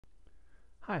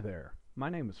Hi there, my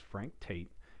name is Frank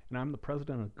Tate, and I'm the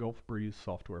president of Gulf Breeze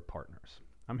Software Partners.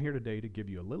 I'm here today to give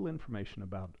you a little information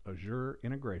about Azure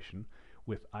integration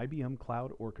with IBM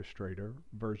Cloud Orchestrator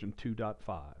version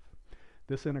 2.5.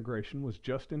 This integration was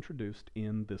just introduced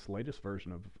in this latest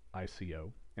version of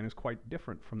ICO and is quite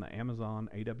different from the Amazon,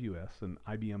 AWS, and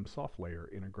IBM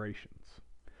SoftLayer integrations.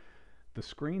 The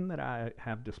screen that I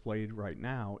have displayed right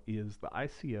now is the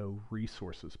ICO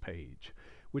resources page,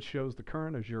 which shows the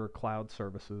current Azure cloud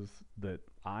services that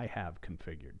I have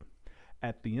configured.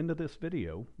 At the end of this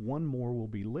video, one more will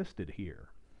be listed here.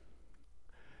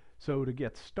 So to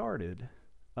get started,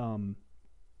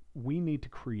 we need to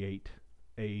create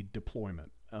a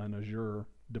deployment, an Azure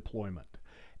deployment.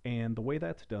 And the way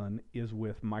that's done is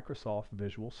with Microsoft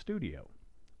Visual Studio,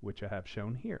 which I have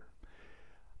shown here.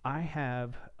 I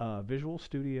have Visual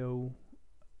Studio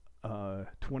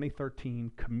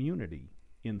 2013 Community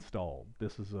installed.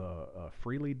 This is a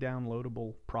freely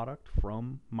downloadable product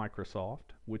from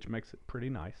Microsoft, which makes it pretty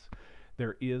nice.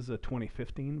 There is a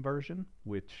 2015 version,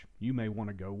 which you may want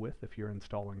to go with if you're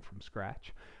installing from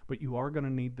scratch, but you are going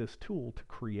to need this tool to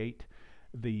create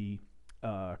the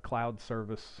cloud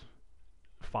service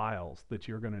files that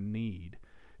you're going to need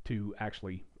to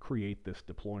actually create this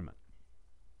deployment.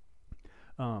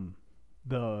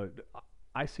 The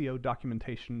ICO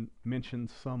documentation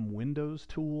mentions some Windows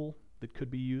tool that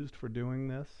could be used for doing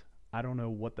this. I don't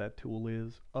know what that tool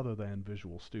is other than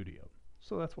Visual Studio.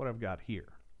 So that's what I've got here.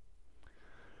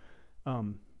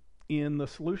 In the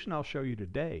solution I'll show you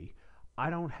today, I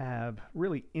don't have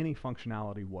really any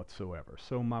functionality whatsoever.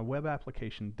 So my web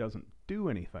application doesn't do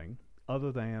anything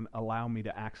other than allow me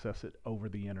to access it over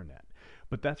the internet.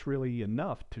 But that's really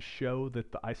enough to show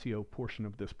that the ICO portion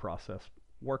of this process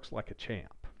works like a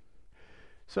champ.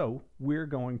 So we're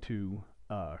going to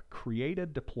create a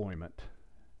deployment,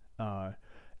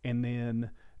 and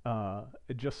then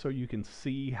just so you can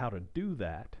see how to do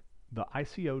that, the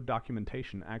ICO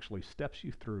documentation actually steps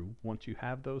you through, once you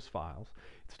have those files,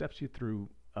 it steps you through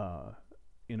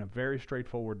in a very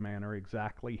straightforward manner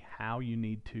exactly how you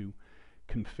need to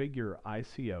configure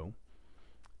ICO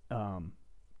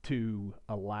to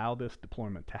allow this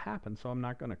deployment to happen. So I'm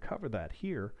not going to cover that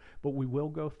here, but we will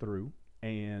go through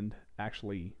and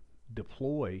actually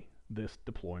deploy this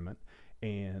deployment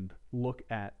and look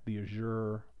at the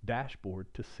Azure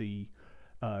dashboard to see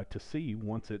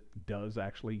once it does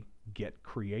actually get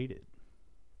created.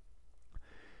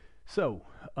 So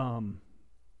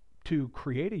to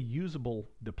create a usable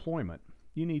deployment,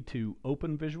 you need to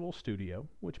open Visual Studio,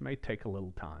 which may take a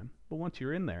little time, but once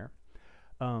you're in there,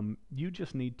 you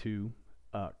just need to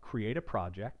create a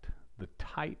project. The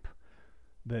type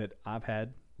that I've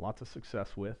had lots of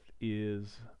success with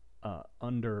is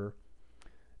under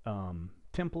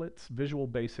templates, Visual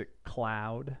Basic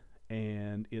Cloud,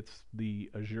 and it's the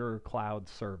Azure Cloud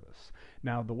Service.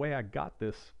 Now, the way I got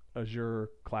this Azure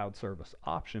Cloud Service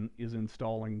option is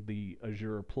installing the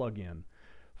Azure plugin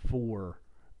for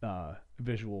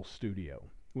Visual Studio,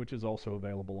 which is also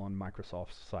available on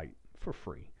Microsoft's site for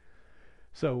free.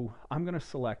 So I'm going to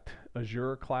select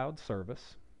Azure Cloud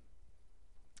Service,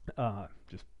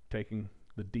 just taking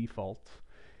the defaults.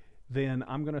 Then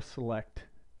I'm going to select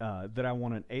that I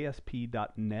want an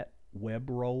ASP.NET web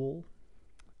role.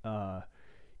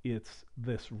 It's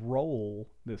this role,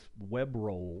 this web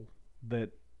role, that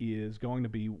is going to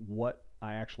be what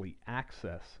I actually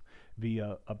access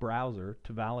via a browser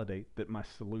to validate that my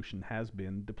solution has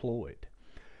been deployed.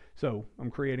 So I'm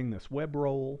creating this web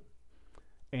role,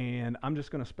 and I'm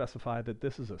just going to specify that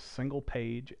this is a single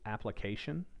page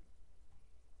application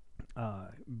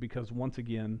because once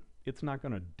again, it's not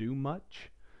going to do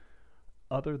much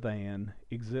other than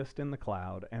exist in the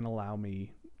cloud and allow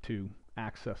me to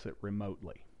access it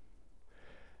remotely.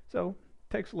 So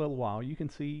it takes a little while. You can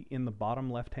see in the bottom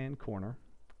left hand corner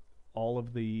all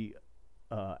of the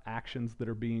actions that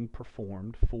are being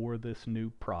performed for this new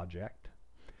project.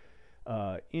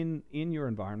 In your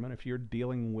environment, if you're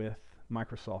dealing with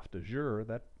Microsoft Azure,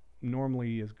 that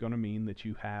normally is going to mean that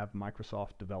you have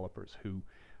Microsoft developers who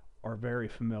are very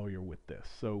familiar with this.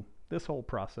 So this whole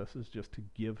process is just to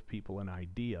give people an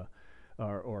idea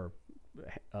or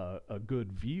a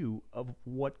good view of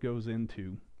what goes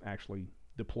into actually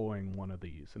deploying one of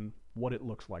these and what it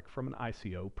looks like from an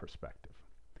ICO perspective.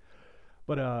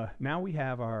 But now we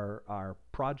have our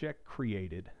project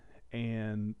created,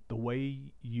 and the way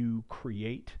you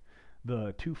create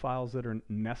the two files that are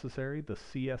necessary, the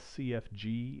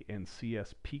CSCFG and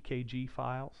CSPKG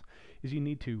files, is you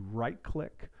need to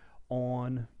right-click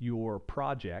on your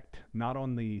project, not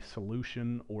on the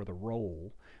solution or the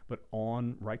role, but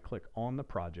right-click on the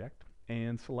project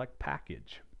and select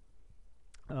Package.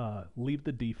 leave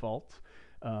the defaults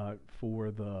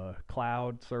for the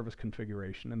cloud service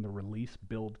configuration and the release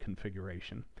build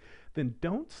configuration. Then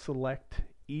don't select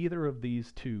either of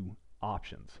these two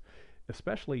options.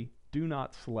 Especially do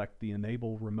not select the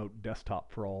enable remote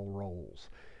desktop for all roles.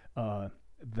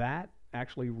 That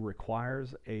actually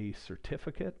requires a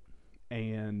certificate,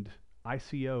 and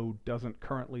ICO doesn't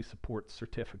currently support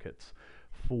certificates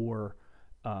for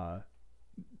Azure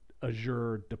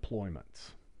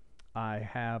deployments. I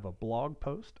have a blog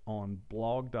post on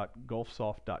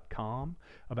blog.gulfsoft.com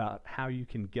about how you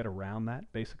can get around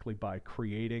that, basically by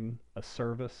creating a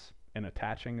service and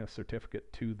attaching a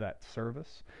certificate to that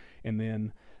service, and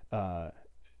then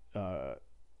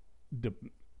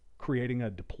creating a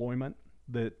deployment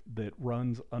that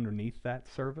runs underneath that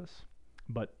service.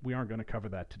 But we aren't going to cover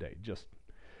that today. Just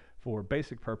for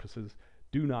basic purposes,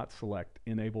 do not select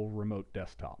enable remote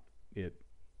desktop. It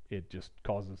just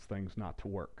causes things not to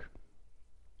work.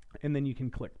 And then you can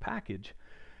click package,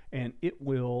 and it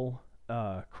will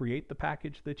create the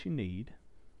package that you need,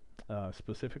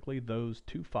 specifically those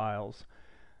two files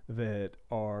that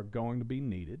are going to be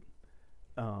needed.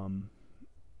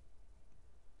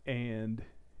 And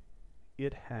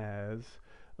it has,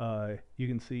 you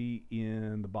can see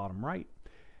in the bottom right,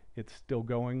 it's still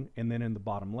going, and then in the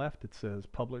bottom left it says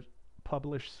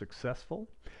publish successful,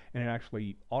 and it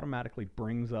actually automatically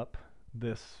brings up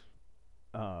this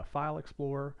file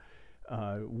explorer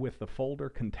with the folder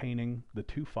containing the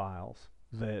two files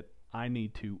that I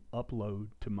need to upload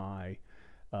to my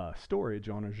storage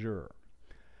on Azure.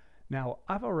 Now,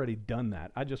 I've already done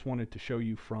that. I just wanted to show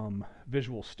you from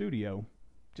Visual Studio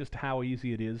just how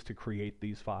easy it is to create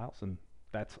these files, and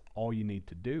that's all you need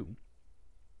to do.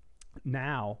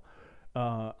 Now,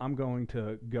 I'm going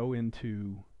to go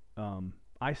into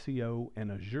ICO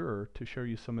and Azure to show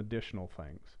you some additional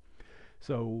things.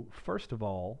 So first of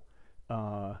all,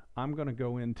 I'm going to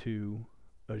go into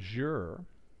Azure.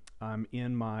 I'm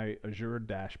in my Azure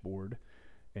dashboard,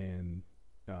 and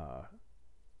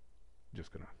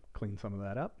just going to clean some of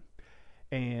that up.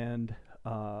 And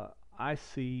I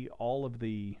see all of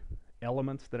the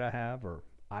elements that I have, or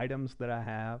items that I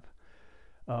have.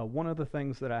 One of the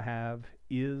things that I have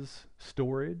is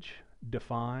storage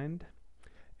defined,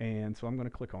 and so I'm going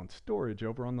to click on storage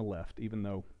over on the left, even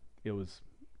though it was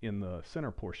in the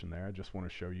center portion there. I just want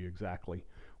to show you exactly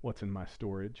what's in my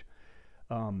storage.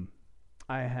 I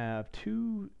have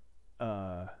two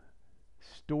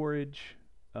storage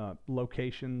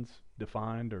locations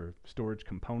defined, or storage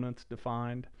components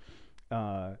defined.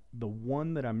 The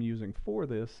one that I'm using for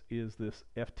this is this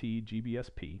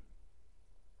FTGBSP,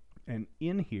 and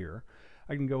in here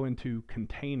I can go into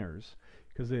containers,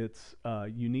 because it's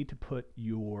you need to put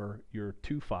your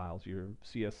two files, your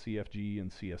CSCFG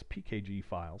and CSPKG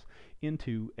files,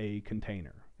 into a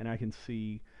container. And I can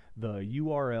see the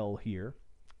URL here.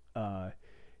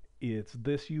 It's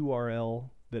this URL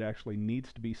that actually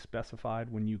needs to be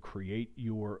specified when you create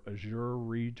your Azure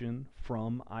region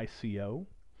from ICO.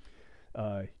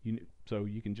 So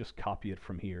you can just copy it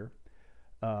from here.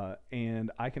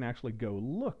 And I can actually go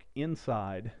look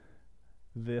inside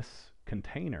this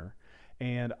container,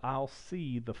 and I'll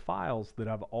see the files that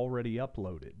I've already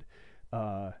uploaded.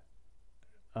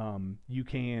 You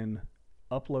can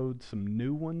upload some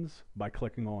new ones by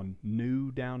clicking on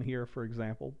new down here, for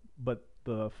example, but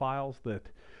the files that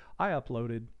I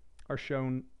uploaded are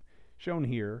shown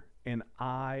here, and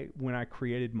when I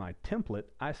created my template,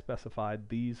 I specified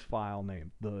these file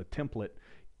names, the template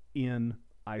in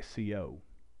ICO,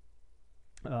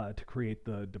 to create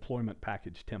the deployment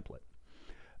package template.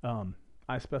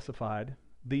 I specified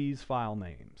these file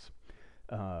names.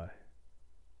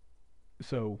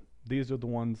 So these are the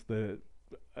ones that,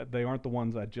 they aren't the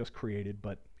ones I just created,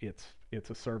 but it's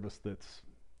a service that's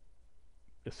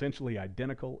essentially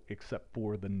identical except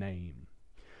for the name.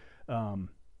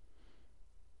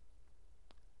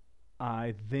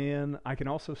 I can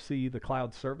also see the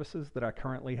cloud services that I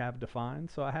currently have defined.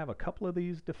 So I have a couple of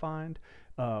these defined.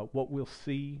 What we'll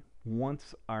see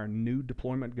once our new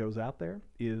deployment goes out there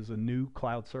is a new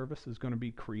cloud service is going to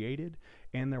be created,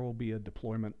 and there will be a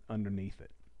deployment underneath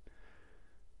it.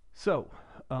 So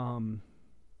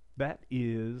that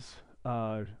is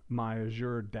my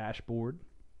Azure dashboard.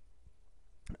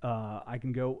 I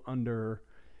can go under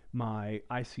my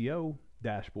ICO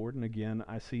dashboard, and again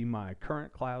I see my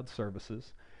current cloud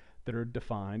services that are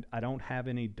defined. I don't have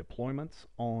any deployments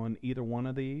on either one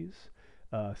of these,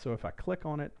 so if I click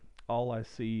on it, all I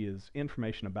see is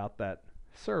information about that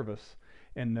service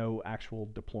and no actual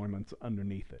deployments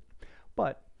underneath it.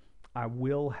 But I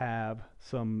will have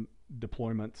some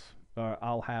deployments.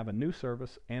 I'll have a new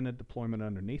service and a deployment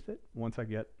underneath it once I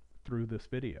get through this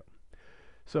video.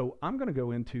 So I'm going to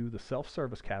go into the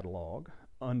self-service catalog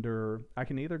under, I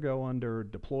can either go under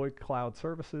deploy cloud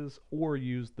services or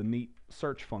use the neat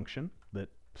search function that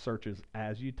searches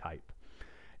as you type,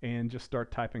 and just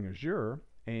start typing Azure,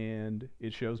 and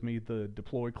it shows me the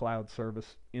deploy cloud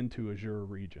service into Azure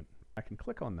region. I can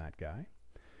click on that guy,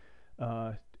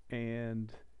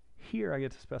 and here I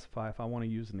get to specify if I want to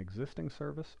use an existing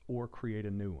service or create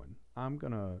a new one. I'm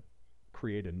going to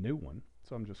create a new one,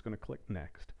 so I'm just going to click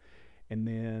next. And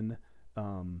then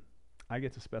I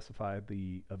get to specify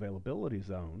the availability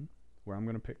zone, where I'm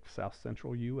going to pick South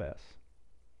Central US,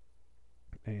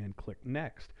 and click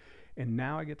next. And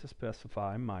now I get to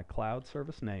specify my cloud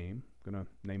service name. I'm going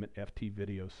to name it FT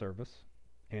Video Service,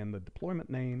 and the deployment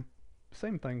name,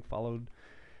 same thing, followed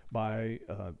by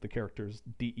the characters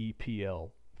DEPL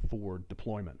for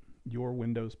deployment. Your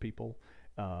Windows people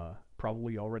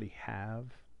probably already have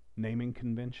naming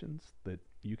conventions that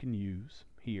you can use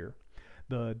here.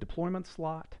 The deployment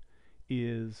slot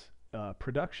is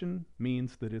production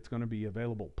means that it's going to be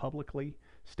available publicly.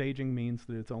 Staging means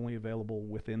that it's only available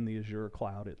within the Azure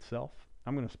cloud itself.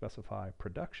 I'm going to specify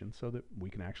production so that we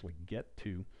can actually get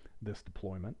to this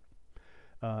deployment.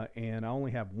 And I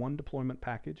only have one deployment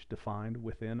package defined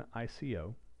within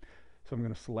ICO. So I'm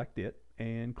going to select it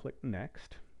and click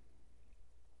next.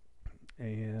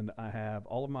 And I have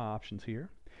all of my options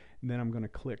here. And then I'm going to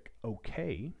click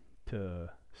OK to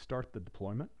start the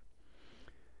deployment.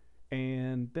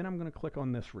 And then I'm going to click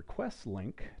on this request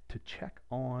link to check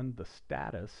on the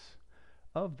status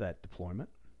of that deployment.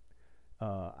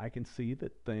 I can see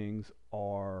that things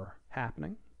are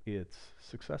happening. It's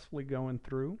successfully going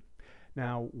through.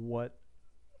 Now what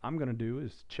I'm going to do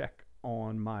is check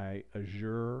on my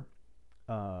Azure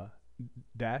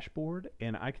dashboard,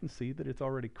 and I can see that it's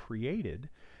already created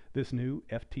this new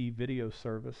FT Video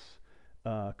Service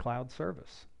cloud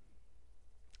service.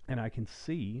 And I can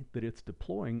see that it's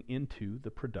deploying into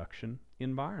the production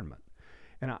environment.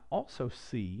 And I also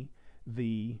see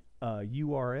the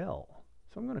URL.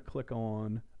 So I'm going to click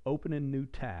on Open in New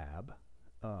Tab,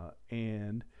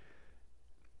 and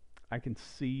I can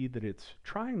see that it's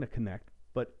trying to connect,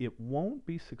 but it won't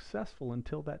be successful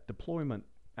until that deployment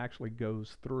actually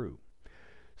goes through.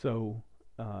 So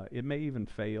it may even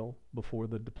fail before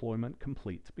the deployment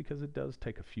completes, because it does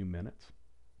take a few minutes.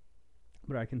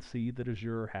 But I can see that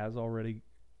Azure has already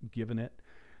given it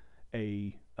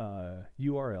a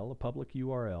URL, a public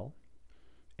URL,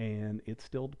 and it's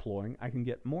still deploying. I can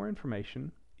get more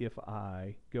information if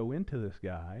I go into this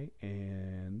guy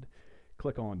and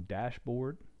click on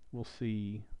Dashboard. We'll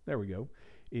see, there we go.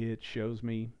 It shows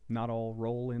me not all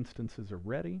role instances are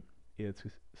ready. It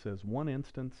says one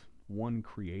instance, one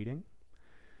creating.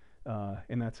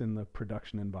 And that's in the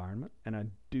production environment. And I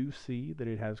do see that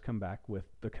it has come back with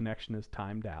the connection is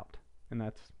timed out. And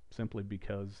that's simply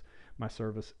because my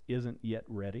service isn't yet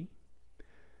ready.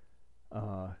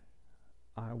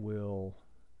 I will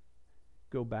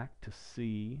go back to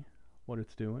see what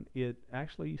it's doing. It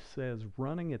actually says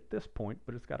running at this point,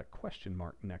 but it's got a question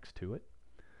mark next to it.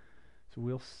 So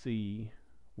we'll see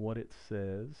what it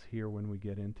says here when we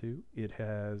get into it.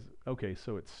 Has, okay,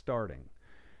 so it's starting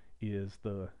is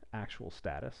the actual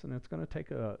status, and it's going to take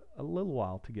a little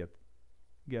while to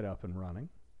get up and running.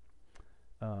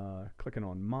 Clicking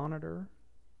on monitor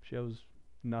shows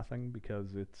nothing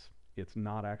because it's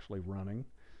not actually running.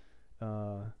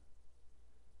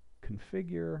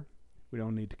 Configure, we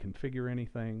don't need to configure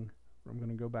anything. I'm going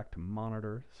to go back to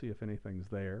monitor, see if anything's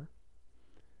there.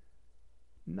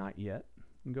 Not yet.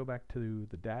 And go back to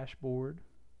the dashboard.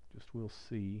 Just we'll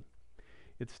see.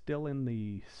 It's still in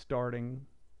the starting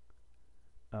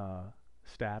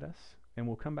status, and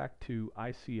we'll come back to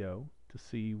ICO to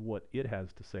see what it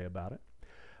has to say about it.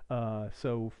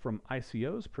 So from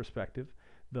ICO's perspective,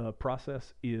 the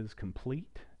process is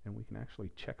complete, and we can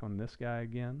actually check on this guy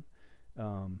again.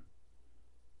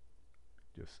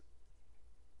 Just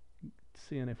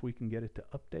seeing if we can get it to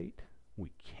update.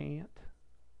 We can't,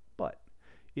 but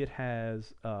it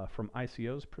has, from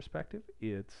ICO's perspective,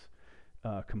 it's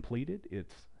completed,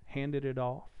 it's handed it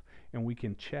off, and we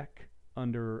can check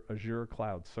under Azure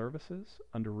Cloud Services,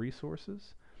 under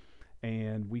Resources,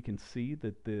 and we can see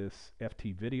that this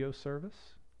FT Video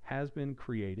Service has been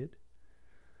created.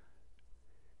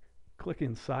 Click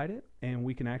inside it, and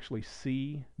we can actually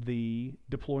see the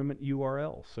deployment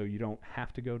URL, so you don't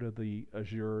have to go to the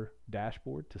Azure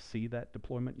dashboard to see that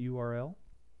deployment URL.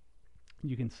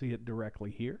 You can see it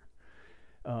directly here.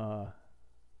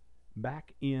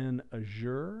 Back in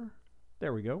Azure,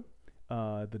 there we go.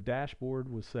 The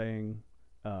dashboard was saying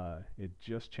It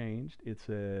just changed. It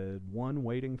said 1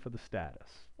 waiting for the status.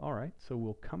 All right, so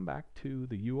we'll come back to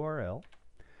the URL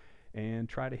and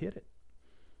try to hit it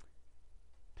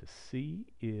to see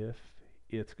if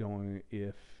it's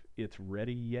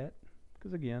ready yet.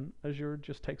 Because again, Azure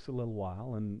just takes a little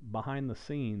while, and behind the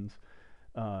scenes,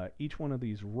 each one of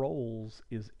these roles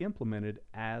is implemented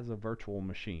as a virtual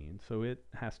machine. So it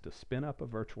has to spin up a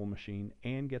virtual machine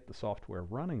and get the software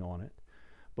running on it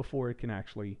before it can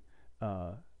actually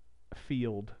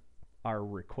field our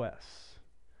requests.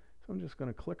 So I'm just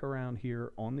going to click around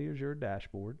here on the Azure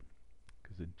dashboard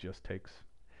because it just takes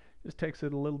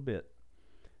it a little bit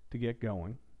to get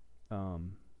going.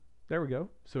 There we go.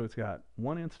 So it's got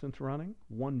 1 instance running,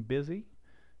 1 busy.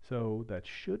 So that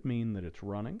should mean that it's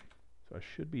running. So I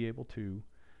should be able to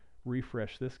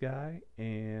refresh this guy,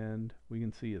 and we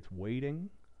can see it's waiting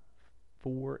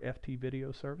for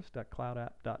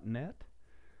ftvideoservice.cloudapp.net.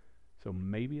 So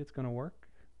maybe it's going to work.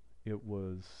 It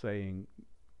was saying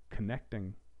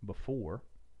connecting before.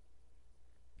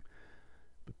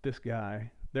 But this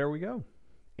guy, there we go.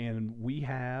 And we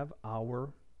have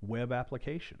our web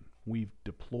application. We've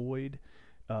deployed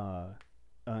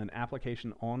an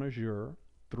application on Azure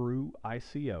through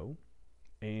ICO,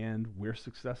 and we're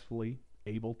successfully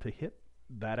able to hit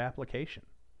that application.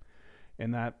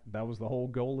 And that was the whole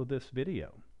goal of this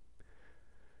video.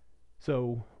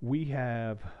 So we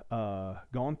have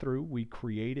gone through, we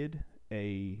created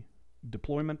a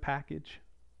deployment package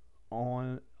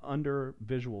under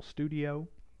Visual Studio.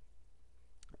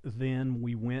 Then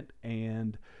we went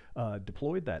and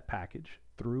deployed that package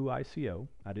through ICO.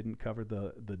 I didn't cover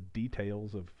the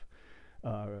details of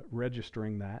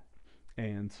registering that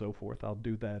and so forth. I'll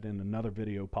do that in another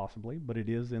video possibly, but it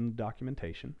is in the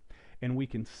documentation. And we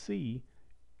can see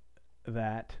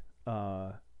that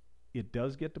it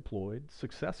does get deployed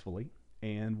successfully,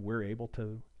 and we're able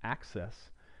to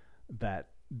access that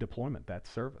deployment, that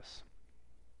service.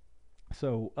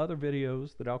 So other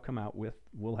videos that I'll come out with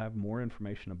will have more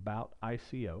information about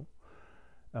ICO,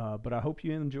 but I hope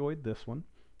you enjoyed this one.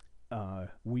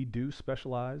 We do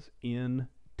specialize in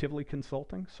Tivoli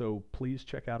consulting, so please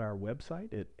check out our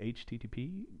website at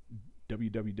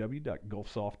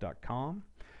http://www.gulfsoft.com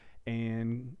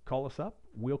and call us up.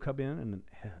 We'll come in and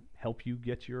help you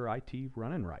get your IT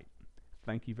running right.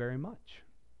 Thank you very much.